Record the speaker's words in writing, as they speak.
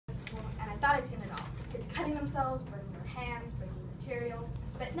thought I'd seen it all. Kids cutting themselves, burning their hands, breaking materials,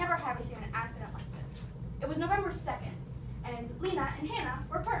 but never have I seen an accident like this. It was November 2nd, and Lena and Hannah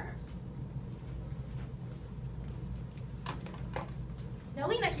were partners. Now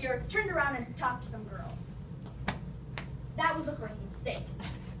Lena here turned around and talked to some girl. That was the first mistake.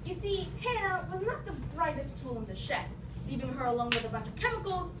 You see, Hannah was not the brightest tool in the shed. Leaving her alone with a bunch of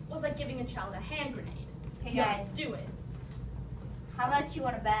chemicals was like giving a child a hand grenade. Hey guys, do it. How much you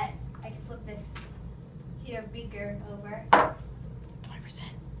want to bet I can flip this here beaker over? 20%.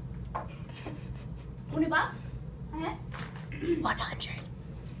 20 bucks? Uh-huh. 100.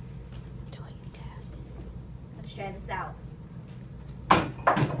 20,000. Let's try this out.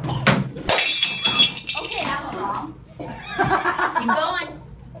 Okay, that went wrong. Keep going.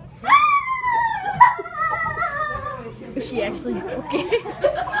 Is she actually okay?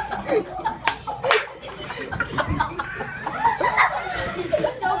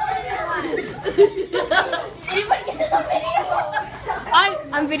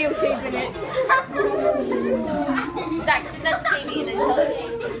 I'm videotaping it. That's Katie and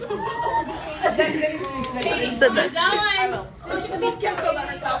then Katie. So she spilled chemicals on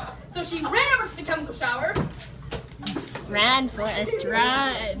herself. So she ran over to the chemical shower. Ran for a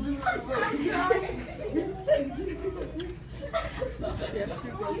stride. And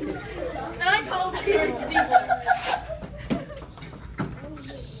I called Nurse Ziegler.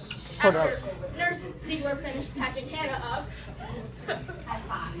 Hold up. After Nurse Ziegler finished patching Hannah up,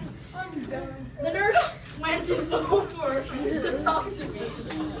 the nurse went over to talk to me.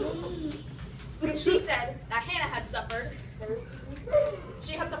 And she said that Hannah had suffered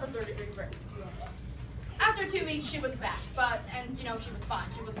 3rd-degree burns. After 2 weeks, she was back, and she was fine.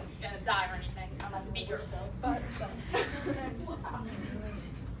 She wasn't gonna die or anything, unlike the Beaker.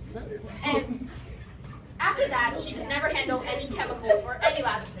 And after that, she could never handle any chemicals or any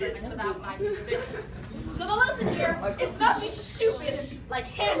lab experiments without my supervision. So the lesson here is stop being stupid like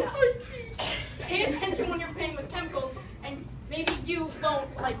Hannah. Pay attention when you're playing with chemicals, and maybe you won't,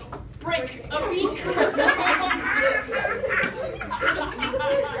 break a beaker.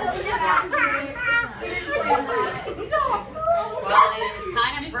 Well, it's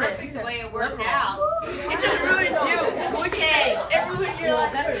kind of perfect the way it worked out. It just ruined you. Okay, it ruined your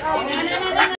life.